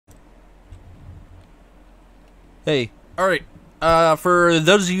Hey, alright, for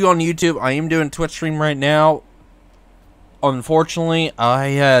those of you on YouTube, I am doing a Twitch stream right now. Unfortunately,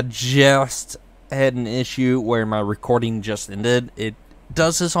 I just had an issue where my recording just ended. It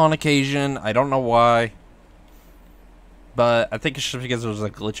does this on occasion, I don't know why. But I think it's just because there was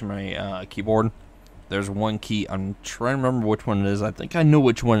a glitch in my keyboard. There's one key, I'm trying to remember which one it is. I think I know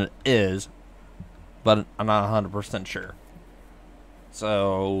which one it is, but I'm not 100% sure.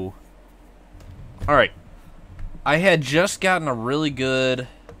 So, alright. I had just gotten a really good,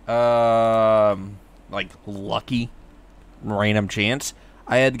 like, lucky random chance.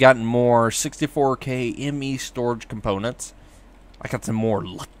 I had gotten more 64K ME storage components. I got some more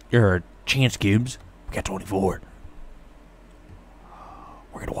chance cubes. We got 24.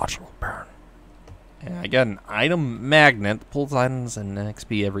 We're gonna watch them burn. And I got an item magnet that pulls items and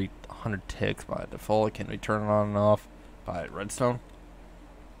XP every 100 ticks by default. It can be turned on and off by redstone.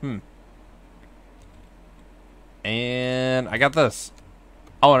 And I got this.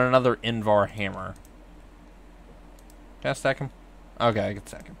 Oh, and another Invar hammer. Can I stack him? Okay, I can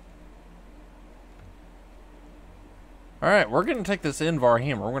stack him. Alright, we're going to take this Invar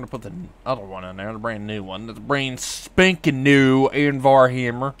hammer. We're going to put the other one in there, the brand new one. The brand spanking new Invar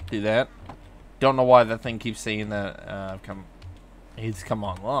hammer. Do that. Don't know why that thing keeps saying that he's come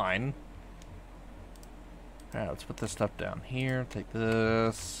online. Alright, let's put this stuff down here. Take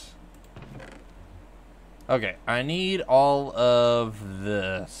this. Okay, I need all of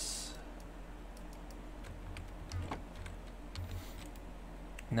this.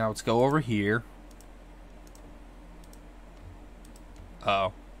 Now let's go over here.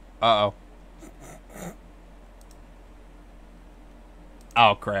 Uh-oh. Uh-oh.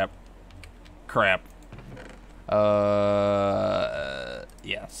 Oh, crap. Crap.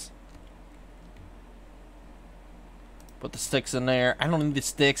 Yes. Put the sticks in there. I don't need the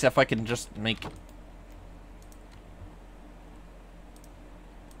sticks if I can just make...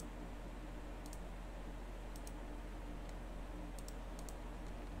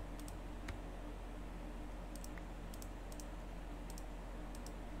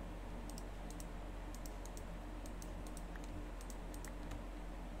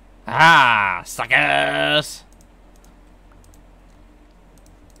 Ah, suckers!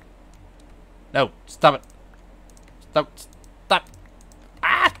 No, stop it. Stop.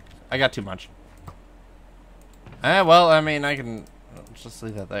 Ah! I got too much. Well, I mean, I can just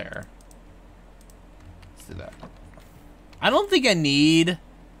leave that there. Let's do that. I don't think I need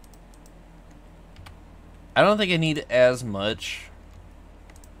as much,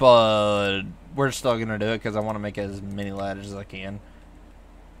 but we're still gonna do it because I want to make as many ladders as I can.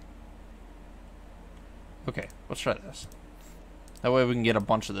 Okay, let's try this. That way we can get a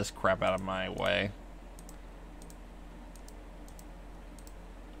bunch of this crap out of my way.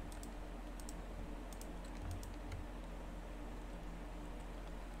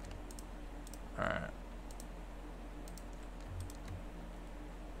 Alright.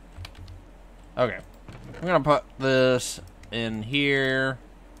 Okay. I'm gonna put this in here.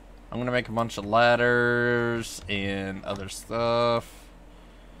 I'm gonna make a bunch of ladders and other stuff.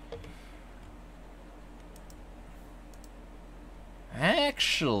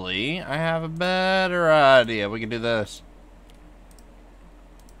 Actually, I have a better idea. We can do this.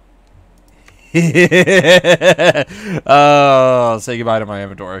 Oh, say goodbye to my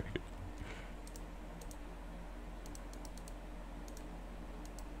inventory.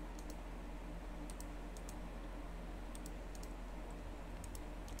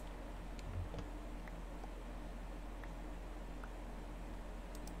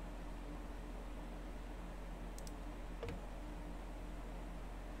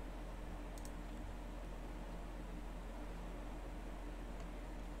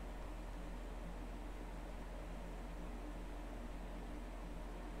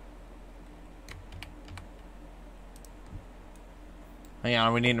 Hang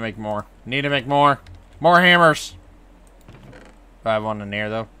on, we need to make more. Need to make more. More hammers. Do I have one in there,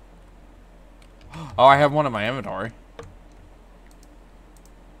 though? Oh, I have one in my inventory.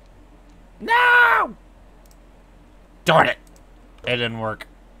 No! Darn it! It didn't work.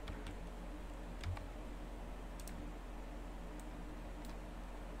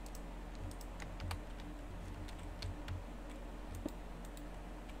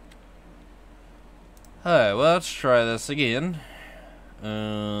 Alright, well, let's try this again.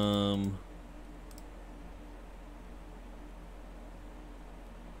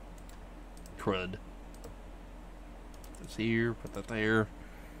 Crud. Put this here, put that there.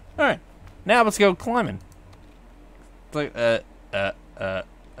 Alright, now let's go climbing. It's like,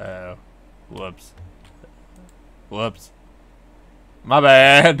 whoops. Whoops. My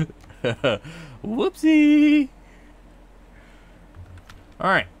bad. Whoopsie.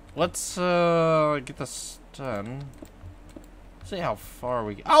 Alright, let's get this done. See how far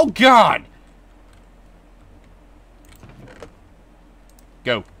we get. Oh god!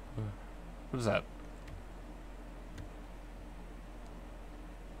 Go. What is that?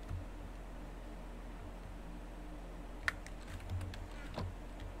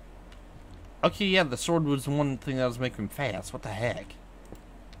 Okay, yeah, the sword was one thing that was making me fast. What the heck?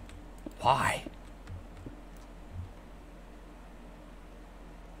 Why?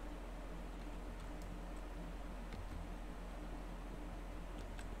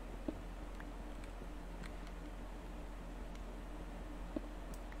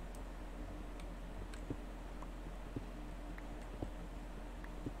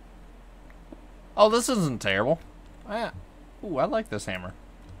 Oh, this isn't terrible. Ooh, I like this hammer.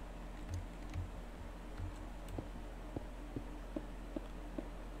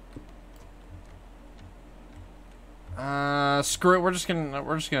 Screw it. We're just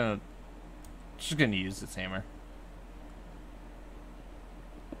gonna use this hammer.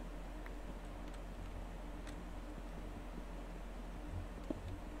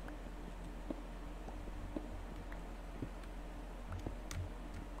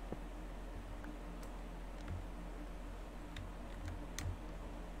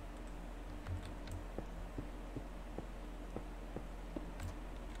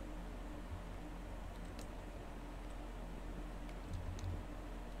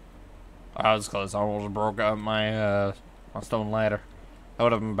 I was close. I almost broke up my my stone ladder. That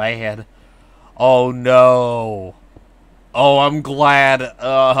would have been bad. Oh no. Oh, I'm glad.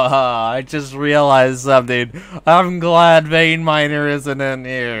 I just realized something. I'm glad Vein Miner isn't in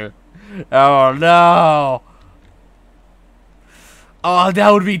here. Oh no. Oh, that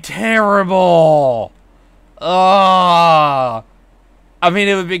would be terrible. Oh. I mean,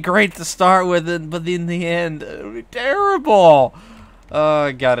 it would be great to start with it, but in the end, it would be terrible.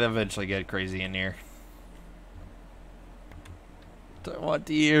 I gotta eventually get crazy in here.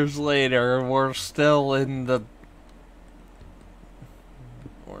 20 years later, we're still in the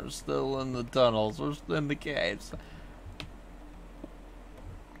tunnels. We're still in the caves.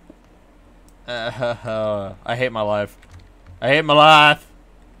 I hate my life. I hate my life.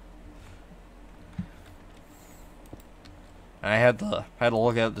 I had to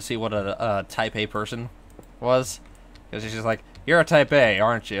look at it to see what a type A person was, because she's just like, "You're a type A,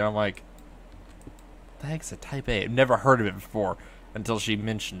 aren't you?" And I'm like, "What the heck's a type A?" I've never heard of it before until she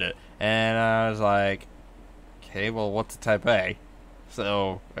mentioned it, and I was like, "Okay, well, what's a type A?"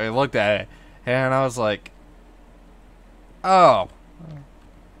 So I looked at it, and I was like, "Oh,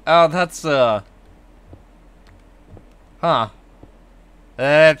 that's huh." That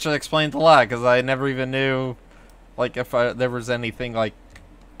actually explains a lot, because I never even knew, like, if there was anything like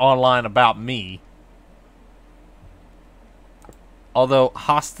online about me. Although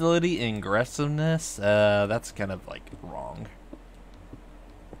hostility and aggressiveness, that's kind of like wrong.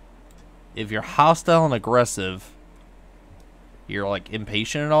 If you're hostile and aggressive, you're like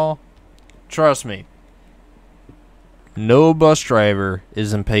impatient at all. Trust me, no bus driver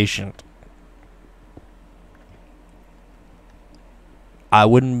is impatient. I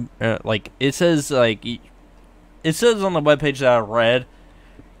wouldn't like. It says on the webpage that I read,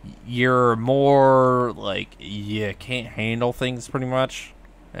 you're more like you can't handle things pretty much,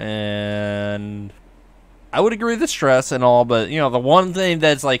 and I would agree with the stress and all, but you know, the one thing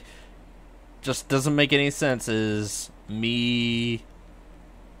that's like just doesn't make any sense is me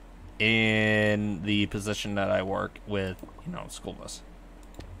in the position that I work with, you know, school bus.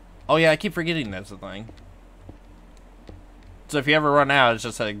 Oh yeah, I keep forgetting that's a thing. So if you ever run out, it's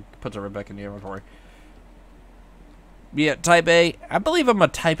just like puts it right back in the inventory. Yeah, type A. I believe I'm a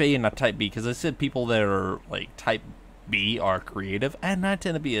type A and a type B, because I said people that are like type B are creative, and I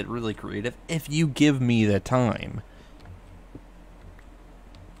tend to be really creative if you give me the time.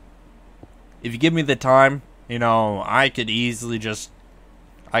 If you give me the time, you know, I could easily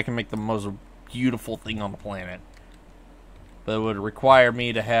I can make the most beautiful thing on the planet. But it would require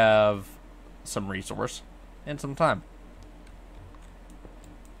me to have some resource and some time.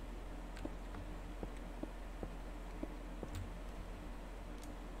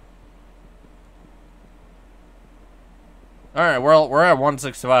 Alright, we're at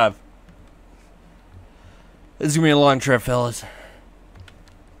 165. This is gonna be a long trip, fellas.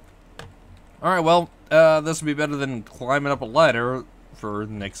 Alright, well, this will be better than climbing up a ladder for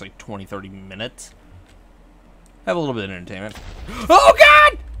the next, like, 20-30 minutes. Have a little bit of entertainment. Oh,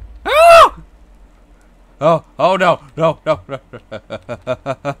 God! Oh! Oh, no. No.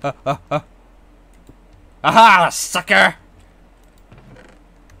 Aha, sucker!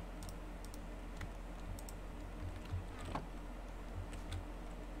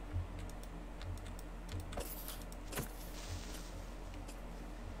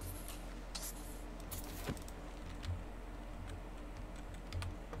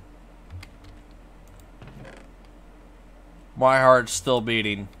 My heart's still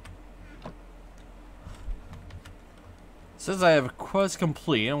beating. Says I have a quest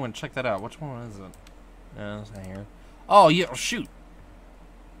complete. I'm gonna check that out. Which one is it? No, it's not here. Oh, yeah, shoot.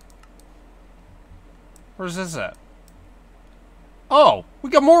 Where's this at? Oh, we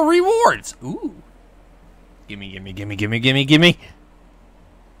got more rewards. Ooh. Gimme, gimme, gimme, gimme, gimme, gimme.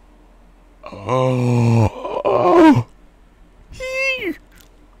 Oh.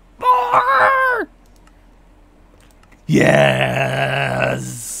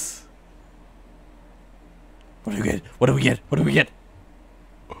 Yes. What do we get? What do we get? What do we get?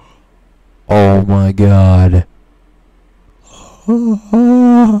 Oh my god.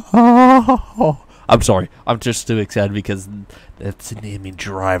 I'm sorry. I'm just too excited because that's an image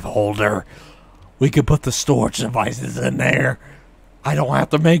drive holder. We could put the storage devices in there. I don't have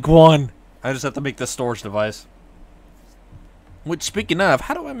to make one. I just have to make the storage device. Which, speaking of,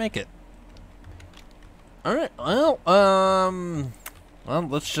 how do I make it? Alright, well,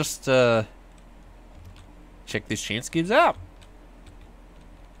 let's just, check these chance cubes out.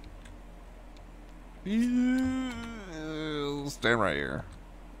 Stand right here.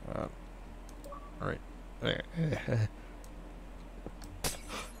 Alright. There.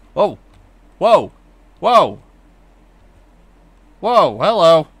 Whoa! Whoa! Whoa!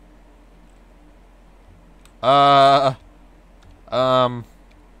 Whoa! Hello!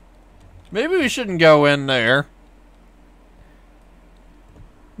 Maybe we shouldn't go in there.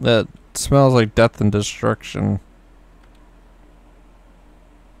 That smells like death and destruction.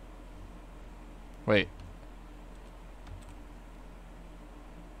 Wait.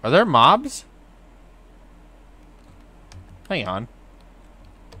 Are there mobs? Hang on.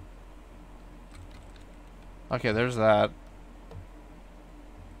 Okay, there's that.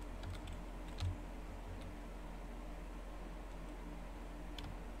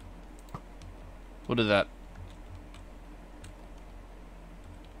 What is that?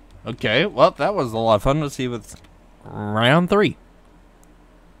 Okay, well, that was a lot of fun. Let's see what's round 3.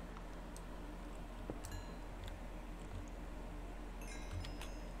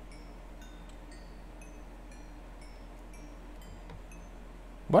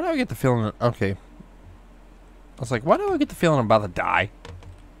 Why do I get the feeling... Okay. I was like, why do I get the feeling I'm about to die?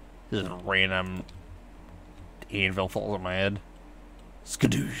 This random anvil falls on my head.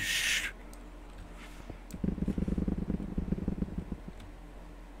 Skadoosh.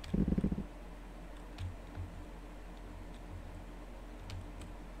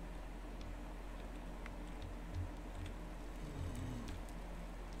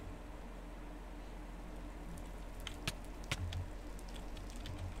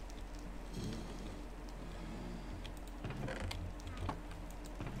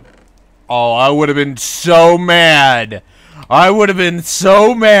 Oh, I would have been so mad. I would have been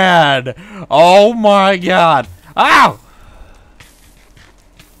so mad. Oh my god. Ow!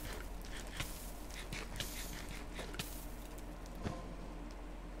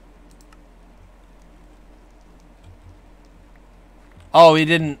 Oh, he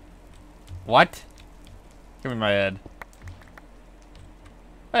didn't... What? Give me my head.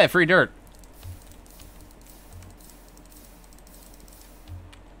 Hey, free dirt.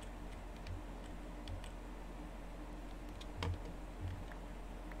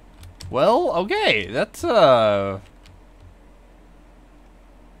 Well, okay, that's, Huh.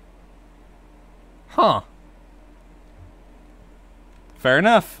 Fair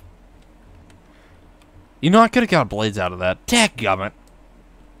enough. You know, I could have got blades out of that. Dadgummit.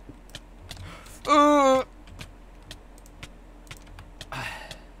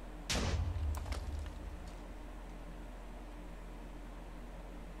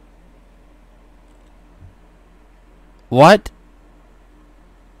 What?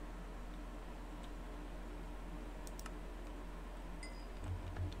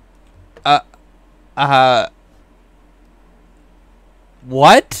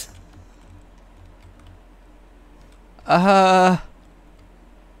 What?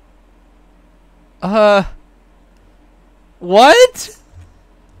 What?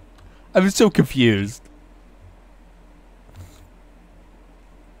 I'm so confused.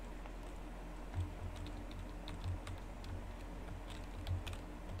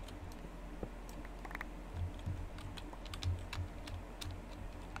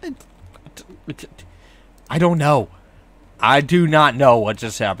 I don't know. I do not know what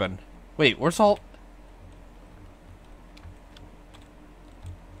just happened. Wait, where's all...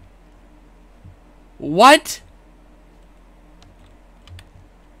 What?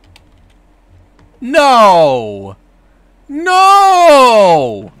 No!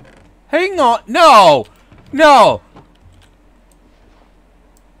 No! Hang on. No! No!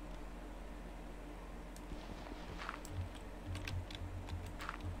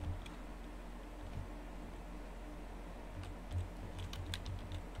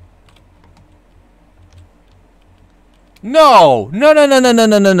 No! No, no, no, no, no,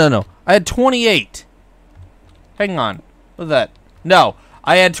 no, no, no, no. I had 28. Hang on. What's that? No.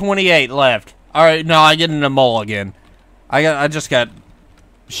 I had 28 left. Alright, no, I get in a mulligan. I just got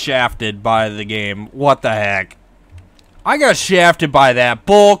shafted by the game. What the heck? I got shafted by that.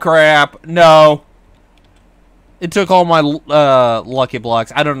 Bull crap. No. It took all my lucky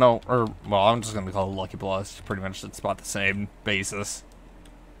blocks. I don't know. Or, well, I'm just going to call it lucky blocks. Pretty much it's about the same basis.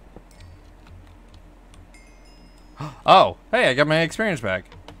 Oh, hey, I got my experience back.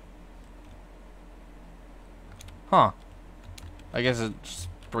 Huh. I guess it just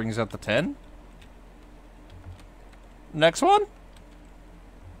brings up the 10. Next one?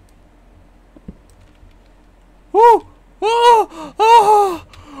 Woo! Oh! Oh!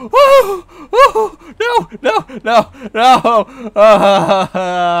 Oh! Oh! No! No! No!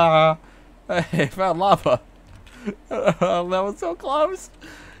 No! I found lava. That was so close.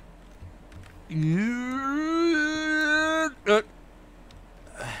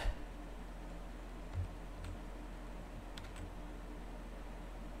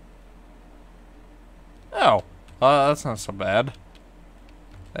 Oh, that's not so bad.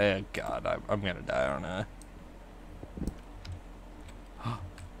 Oh God, I'm gonna die, aren't I?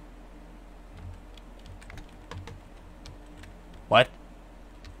 What?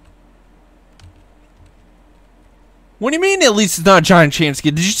 What do you mean at least it's not a giant chance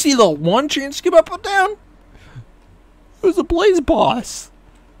skip? Did you see the one chance skip up and down? It was a blaze boss.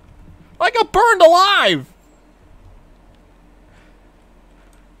 I got burned alive.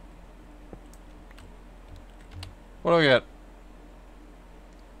 What do I get?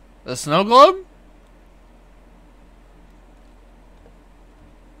 The snow globe?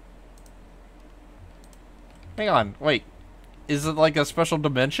 Hang on, wait. Is it like a special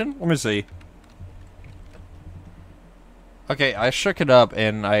dimension? Let me see. Okay, I shook it up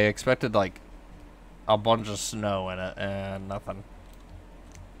and I expected like a bunch of snow in it and nothing.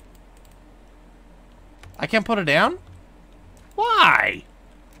 I can't put it down? Why?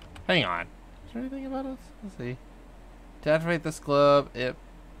 Hang on. Is there anything about it? Let's see. To activate this globe, it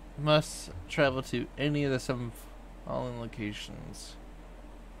must travel to any of the 7 following locations.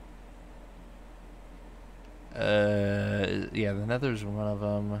 Yeah, the Nether's one of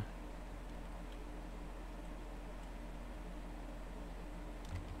them.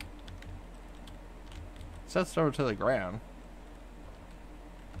 Sets over to the ground.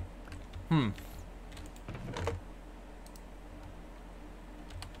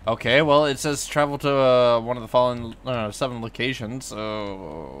 Okay, well, it says travel to one of the following 7 locations,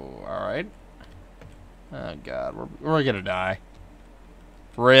 so alright. Oh god, we're gonna die.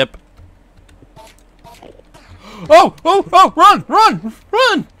 Rip. Oh! Oh! Oh! Run! Run!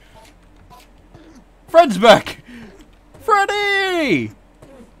 Run! Fred's back! Freddy!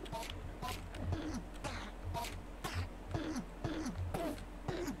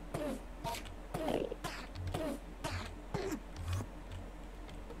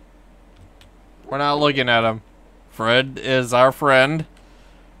 We're not looking at him. Fred is our friend.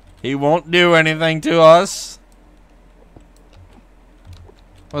 He won't do anything to us.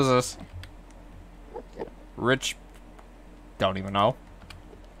 What is this? Rich. Don't even know.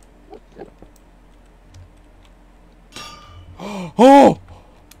 Oh! Oh!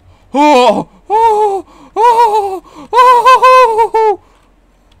 Oh! Oh! Oh!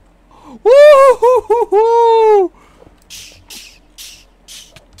 Oh!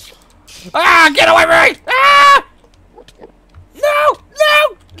 Ah! Get away from me! Ah! No!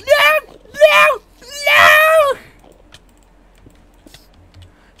 No! No! No! No!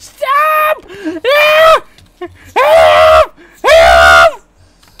 Stop! Ah! Help! Help!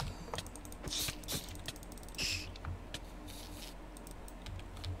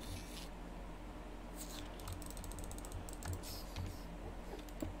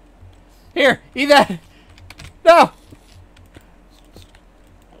 Here, eat that! No!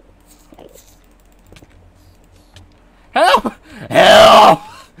 Help! Help!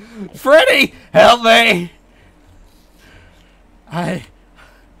 Freddy! Help me! Ah!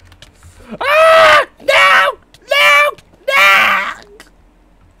 No! No! No!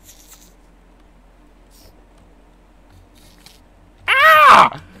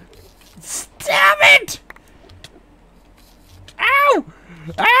 Ah! Stop it! Ow!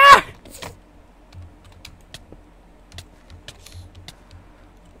 Ah!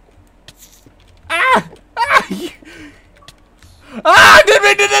 Ah! Ah! Ah! Didn't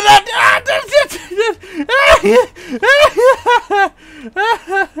mean to do that! Ah!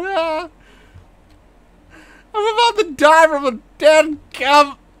 I'm about to die from a dead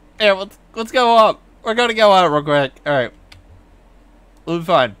cow. Here, let's go up. We're gonna go out real quick. All right, we'll be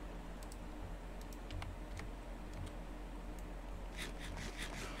fine.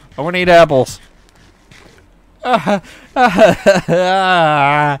 I want to eat apples. Help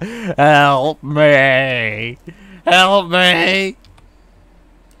me. Help me.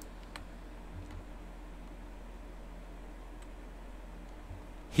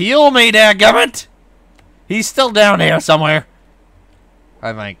 Heal me, dadgummit! He's still down here somewhere.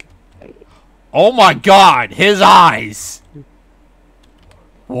 I think. Oh my god, his eyes!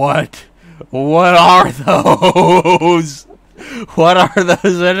 What? What are those? What are those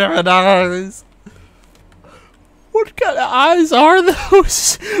different eyes? What kind of eyes are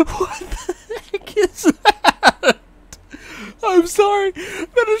those? What the heck is that? I'm sorry,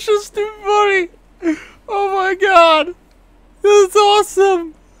 but it's just too funny. Oh my god. This is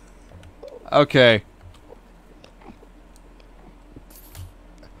awesome. Okay.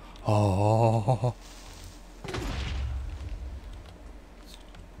 Oh.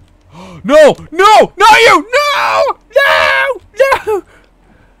 No! No! Not you! No! No!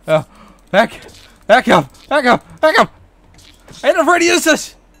 No! Back up! Back up! Back up! I ain't afraid to use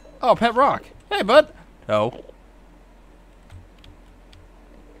this! Oh, pet rock. Hey, bud. No.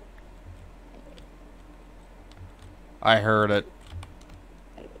 I heard it.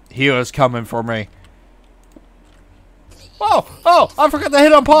 He was coming for me. Oh! Oh! I forgot to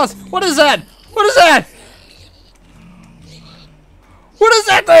hit on pause! What is that? What is that? What is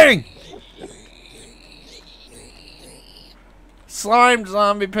that thing? Slime,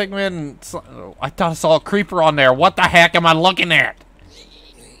 zombie, pigman. I thought I saw a creeper on there. What the heck am I looking at?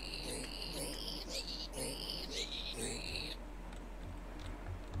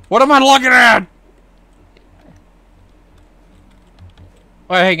 What am I looking at?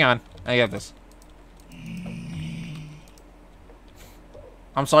 Wait, hang on. I got this.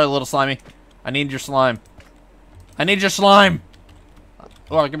 I'm sorry, little slimy. I need your slime. I need your slime.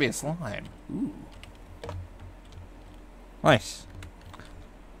 Oh, give me a slime. Ooh. Nice.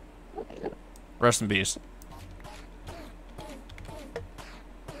 Rest in peace.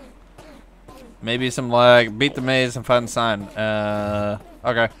 Maybe some lag. Beat the maze and find the sign.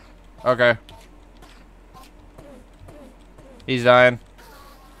 Okay. Okay. He's dying.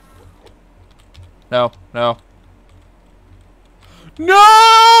 No, no.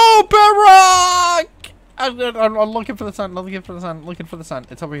 No! Bedrock! I'm looking for the sun. I'm looking for the sun. Looking for the sun.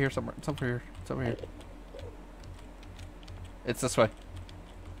 It's over here somewhere. It's over here. It's over here. It's this way.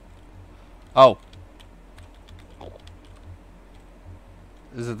 Oh.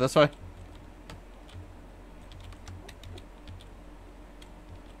 Is it this way?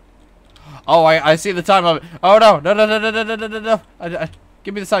 Oh, I see the time of it. Oh no! No! No! No! No! No! No! No! No!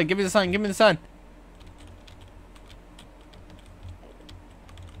 Give me the sign. Give me the sign. Give me the sign.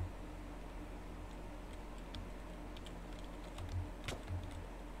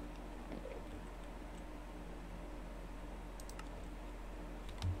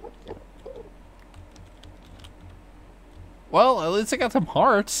 Well, at least I got some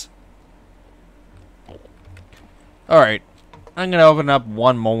hearts. Alright. I'm gonna open up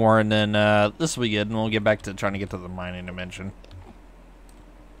one more and then this will be good and we'll get back to trying to get to the mining dimension.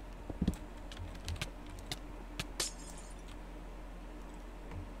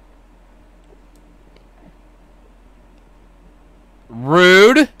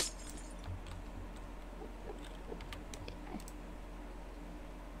 Rude.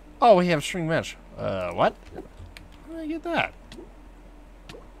 Oh, we have string mesh. What? How did I get that?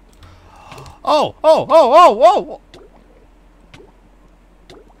 Oh, oh, oh, oh, oh!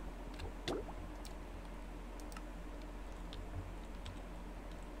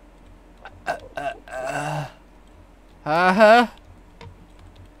 Uh-huh.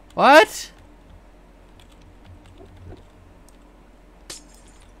 What?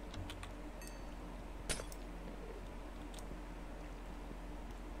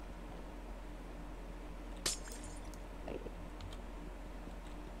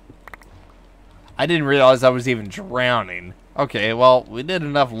 I didn't realize I was even drowning. Okay, well, we did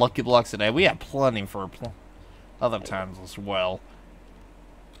enough lucky blocks today. We have plenty for other times as well.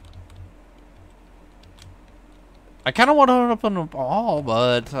 I kind of want to open them all,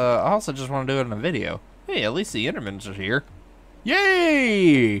 but I also just want to do it in a video. Hey, at least the Endermans are here.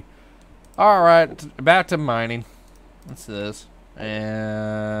 Yay! Alright, back to mining. What's this?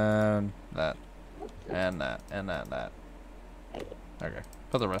 And that. And that. And that. Okay.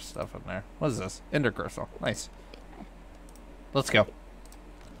 Put the rest of stuff in there. What is this? Ender crystal. Nice. Let's go.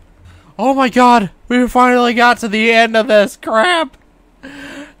 Oh my god! We finally got to the end of this crap!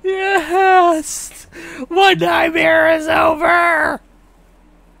 Yes! My nightmare is over!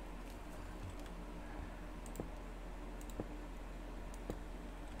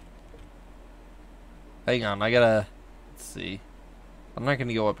 Hang on, I gotta... Let's see. I'm not going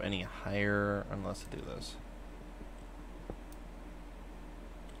to go up any higher unless I do this.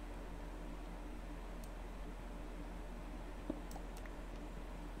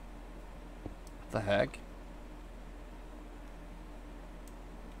 What the heck?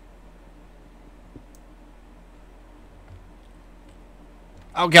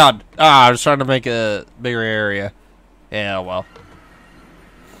 Oh god! Ah, I was trying to make a bigger area. Yeah, well.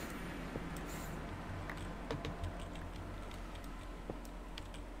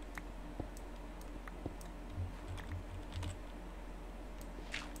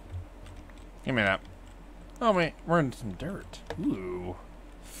 Give me that. Oh wait, we're in some dirt. Ooh.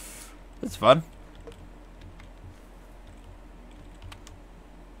 That's fun.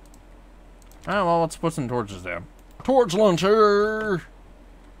 Alright, well, let's put some torches down. Torch launcher!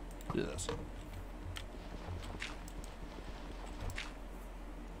 Do this.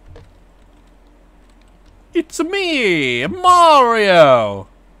 It's me, Mario!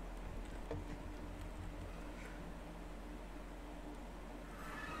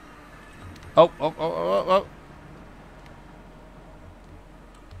 Oh.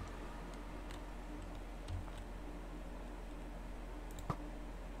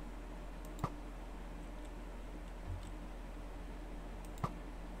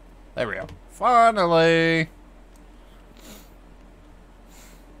 There we go. Finally!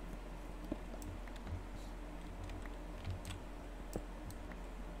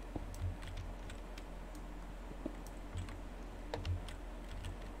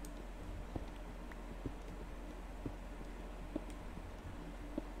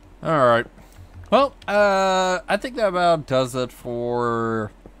 Alright. Well, I think that about does it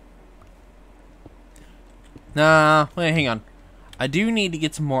for... Nah, wait, hang on. I do need to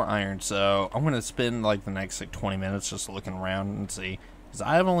get some more iron, so I'm going to spend, like, the next, 20 minutes just looking around and see. Because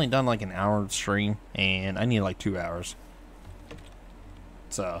I've only done, like, an hour of stream, and I need, like, 2 hours.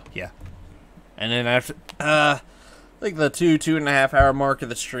 So, yeah. And then after, like, the 2.5 hour mark of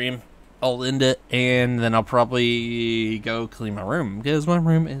the stream, I'll end it, and then I'll probably go clean my room, because my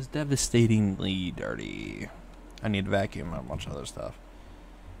room is devastatingly dirty. I need to vacuum and a bunch of other stuff.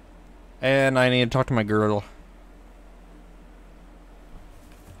 And I need to talk to my girl.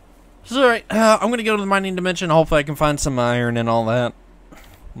 So, alright, I'm going to go to the mining dimension. Hopefully I can find some iron and all that.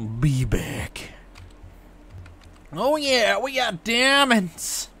 Be back. Oh yeah, we got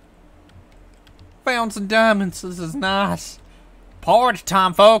diamonds. Found some diamonds. This is nice. Party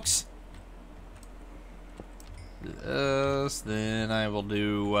time, folks. Then I will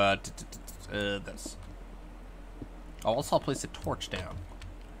do this. Also, I'll place a torch down.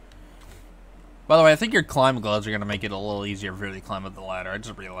 By the way, I think your climb gloves are going to make it a little easier for you to climb up the ladder. I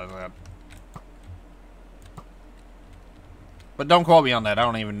just realized that. But don't quote me on that. I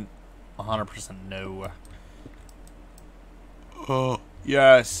don't even 100% know. Oh,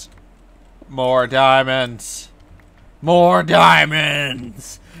 yes. More diamonds. More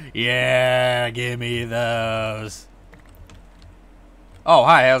diamonds. Yeah, give me those. Oh,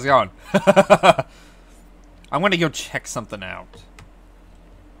 hi. How's it going? I'm going to go check something out.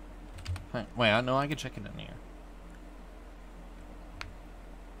 Wait, I know I can check it in here.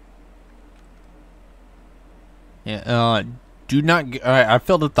 Yeah, do not... Alright, I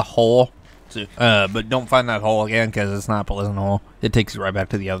filled up the hole. But don't find that hole again, because it's not a pleasant hole. It takes you right back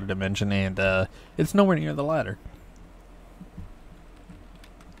to the other dimension, and it's nowhere near the ladder.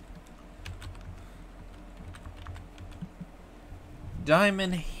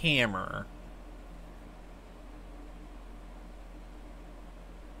 Diamond hammer.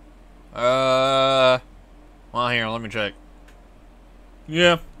 Well, here, let me check.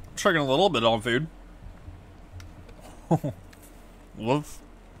 Yeah, checking a little bit on food. Whoops.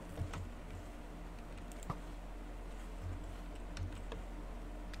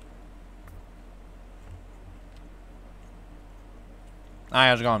 Hi,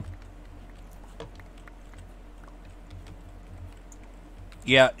 how's it going?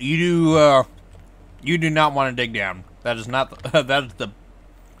 Yeah, you do not want to dig down. That is not the, that is the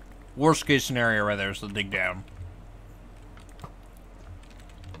worst case scenario right there, is to dig down.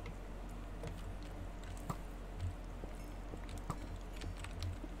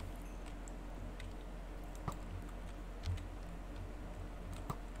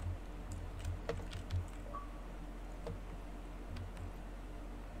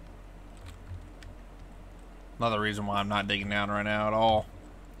 Another reason why I'm not digging down right now at all.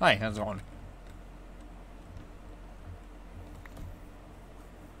 Hi, how's it going?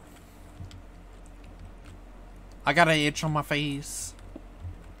 I got an itch on my face.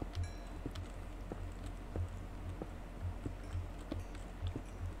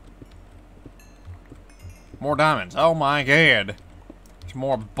 More diamonds. Oh my god. It's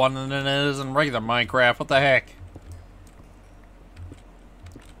more abundant than it is in regular Minecraft. What the heck?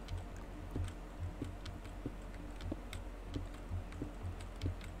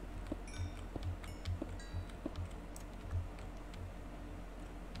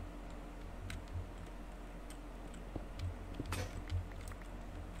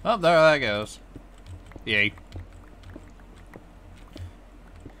 Oh, there that goes. Yay.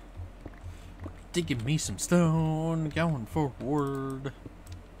 Digging me some stone, going forward.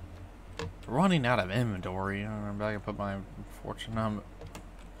 Running out of inventory. I don't remember, I can put my fortune on.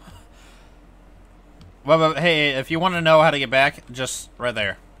 Well, hey, if you want to know how to get back, just right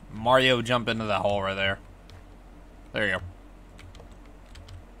there. Mario, jump into that hole right there. There you go.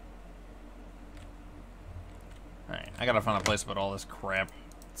 Alright, I gotta find a place to put all this crap.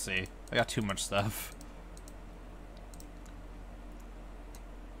 Let's see. I got too much stuff.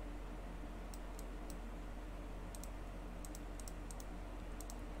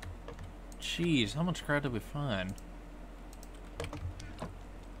 Jeez, how much crap did we find?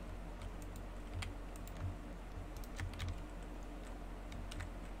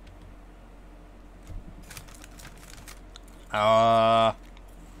 On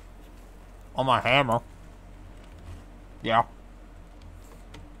my hammer. Yeah.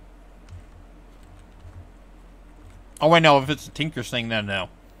 Oh wait, no, if it's a Tinker's thing, then no.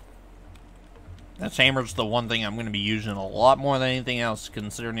 That hammer's the one thing I'm going to be using a lot more than anything else,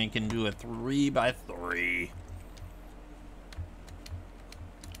 considering it can do a 3x3.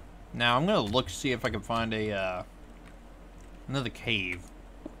 Now, I'm going to look to see if I can find a, another cave.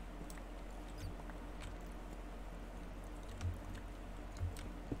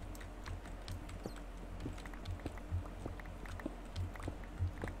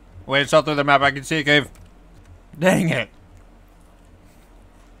 Wait, it's out through the map. I can see a cave. Dang it.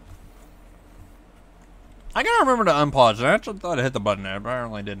 I gotta remember to unpause. I actually thought I hit the button there, but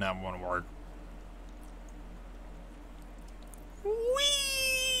apparently did not want to work.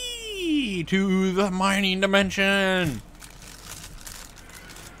 Whee! To the mining dimension!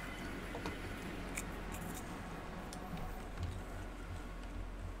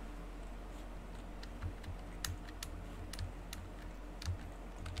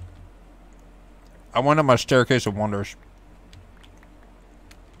 I went up my staircase of wonders.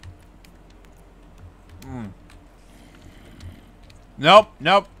 Nope,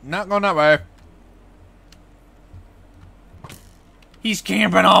 nope, not going that way. He's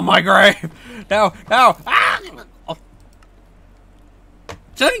camping on my grave. No, no. Ah! Oh.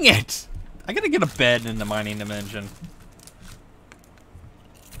 Dang it. I gotta get a bed in the mining dimension.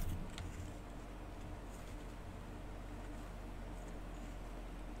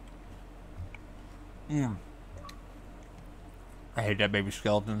 I hate that baby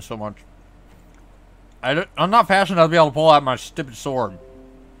skeleton so much. I'm not fast enough to be able to pull out my stupid sword.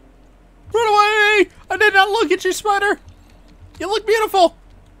 Run away! I did not look at you, spider! You look beautiful!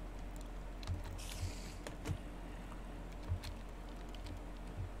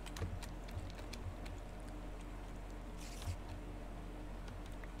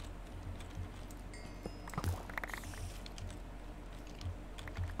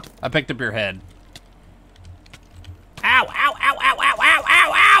 I picked up your head. Ow, ow, ow, ow, ow, ow,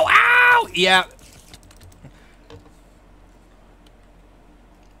 ow, ow, ow! Yeah.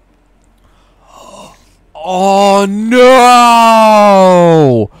 Oh,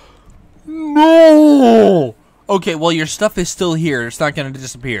 no! No! Okay, well, your stuff is still here. It's not going to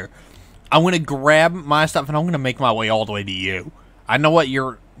disappear. I'm going to grab my stuff, and I'm going to make my way all the way to you. I know what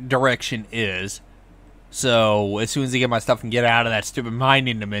your direction is. So, as soon as I get my stuff and get out of that stupid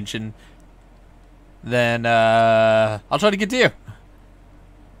mining dimension, then, I'll try to get to you.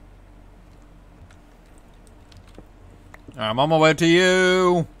 I'm on my way to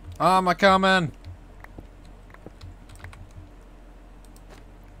you. I'm a-coming.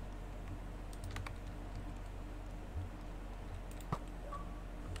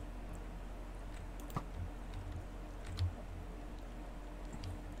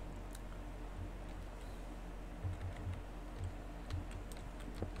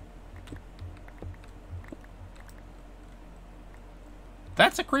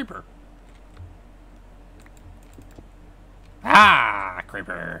 That's a creeper. Ah,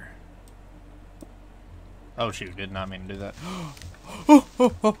 creeper. Oh, shoot. Did not mean to do that.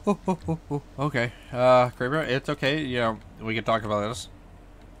 Okay. Creeper, it's okay. You know, we can talk about this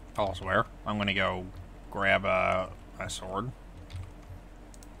elsewhere. I'm going to go grab my sword.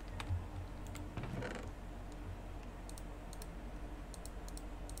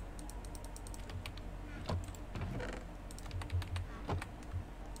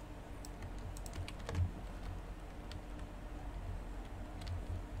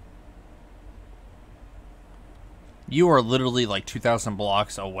 You are literally like 2,000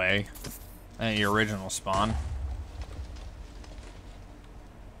 blocks away at your original spawn.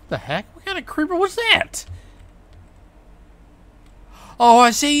 What the heck? What kind of creeper was that? Oh,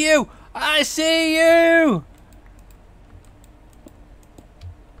 I see you! I see you!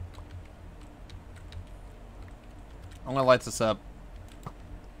 I'm gonna light this up.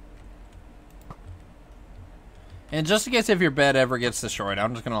 And just in case if your bed ever gets destroyed,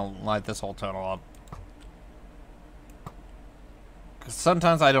 I'm just gonna light this whole tunnel up. Because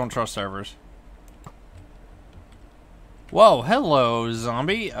sometimes I don't trust servers. Whoa, hello,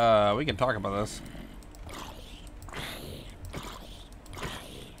 zombie. We can talk about this.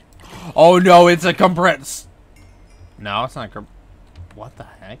 Oh no, it's a compress. No, it's not a what the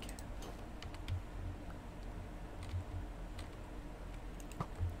heck?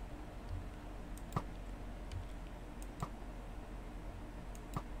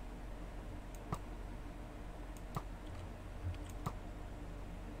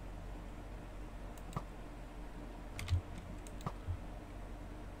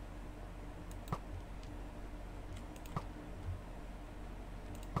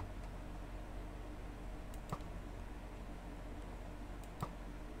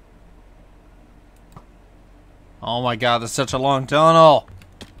 Oh my god, that's such a long tunnel.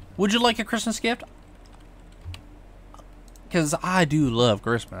 Would you like a Christmas gift? Because I do love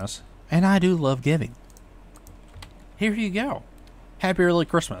Christmas. And I do love giving. Here you go. Happy early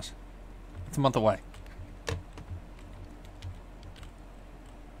Christmas. It's a month away.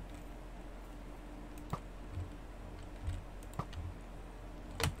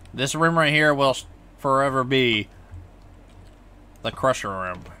 This room right here will forever be the crusher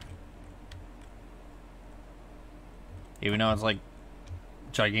room. Even though it's like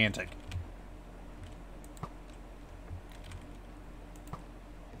gigantic.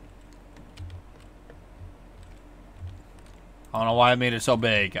 I don't know why I made it so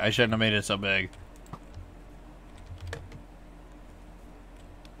big. I shouldn't have made it so big.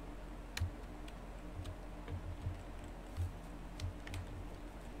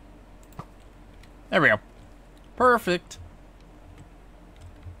 There we go. Perfect.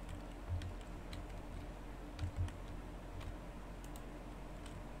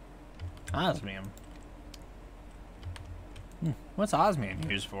 Osmium. What's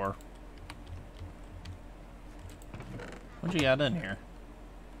osmium used for? What you got in here?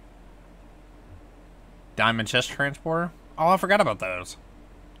 Diamond chest transporter? Oh, I forgot about those.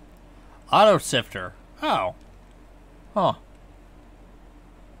 Auto sifter. Oh. Huh.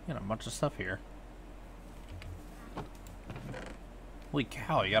 Got a bunch of stuff here. Holy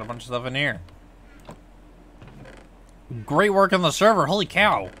cow, you got a bunch of stuff in here. Great work on the server. Holy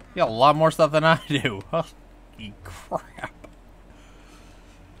cow. You got a lot more stuff than I do. Holy crap.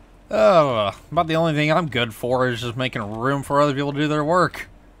 Oh, about the only thing I'm good for is just making room for other people to do their work.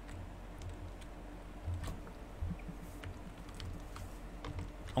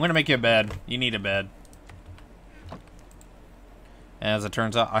 I'm gonna make you a bed. You need a bed. As it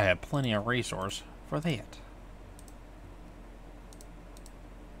turns out, I have plenty of resource for that.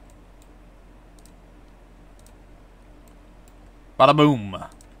 Bada boom.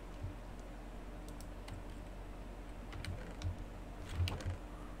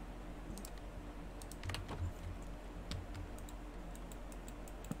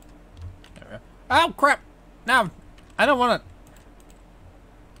 There we go. Oh crap! No, I don't want to.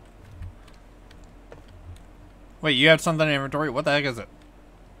 Wait, you have something in inventory? What the heck is it?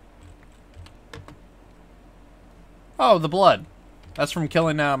 Oh, the blood. That's from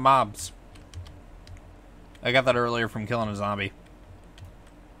killing mobs. I got that earlier from killing a zombie.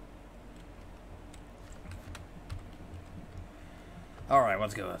 Alright,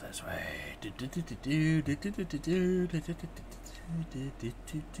 let's go this way.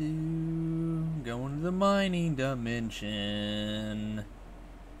 Going to the mining dimension.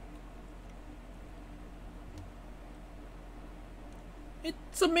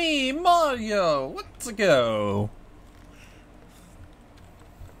 It's me, Mario. Let's go.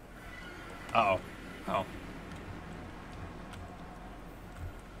 Uh-oh. Oh.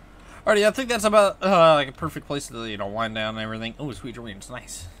 Alrighty, I think that's about like a perfect place to, you know, wind down and everything. Oh, sweet dreams,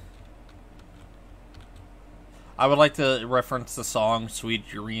 nice. I would like to reference the song "Sweet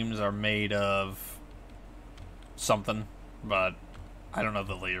Dreams Are Made of Something," but I don't know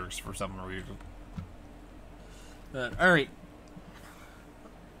the lyrics for some reason. But alright.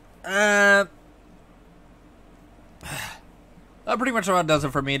 That pretty much about does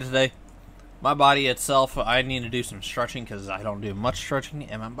it for me today. My body itself, I need to do some stretching because I don't do much stretching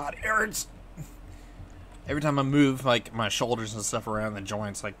and my body hurts. Every time I move, like, my shoulders and stuff around the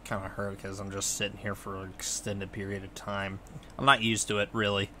joints, like, kind of hurt because I'm just sitting here for an extended period of time. I'm not used to it,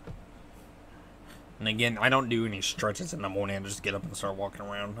 really. And again, I don't do any stretches in the morning. I just get up and start walking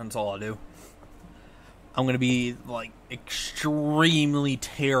around. That's all I do. I'm going to be, like, extremely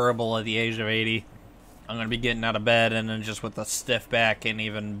terrible at the age of 80. I'm going to be getting out of bed and then just with a stiff back, can't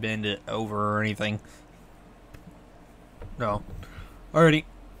even bend it over or anything. No. Alrighty.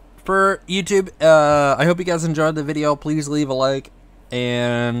 For YouTube, I hope you guys enjoyed the video. Please leave a like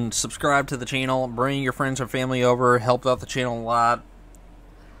and subscribe to the channel. Bring your friends or family over. Help out the channel a lot.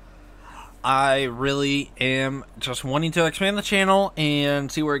 I really am just wanting to expand the channel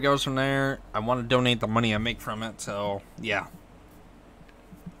and see where it goes from there. I want to donate the money I make from it, so yeah.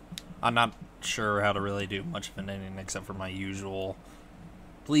 I'm not sure how to really do much of anything except for my usual.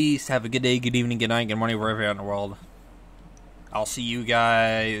 Please have a good day, good evening, good night, good morning, wherever you're at in the world. I'll see you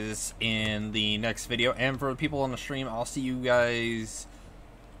guys in the next video. And for the people on the stream, I'll see you guys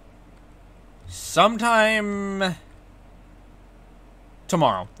sometime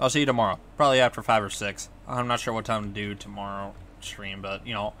tomorrow. I'll see you tomorrow. Probably after 5 or 6. I'm not sure what time to do tomorrow stream, but,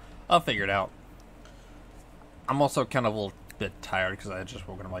 you know, I'll figure it out. I'm also kind of a little bit tired because I had just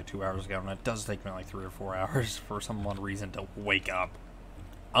woken up like 2 hours ago, and it does take me like 3 or 4 hours for some odd reason to wake up.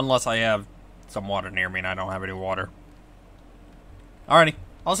 Unless I have some water near me and I don't have any water. Alrighty,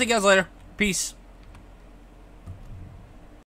 I'll see you guys later. Peace.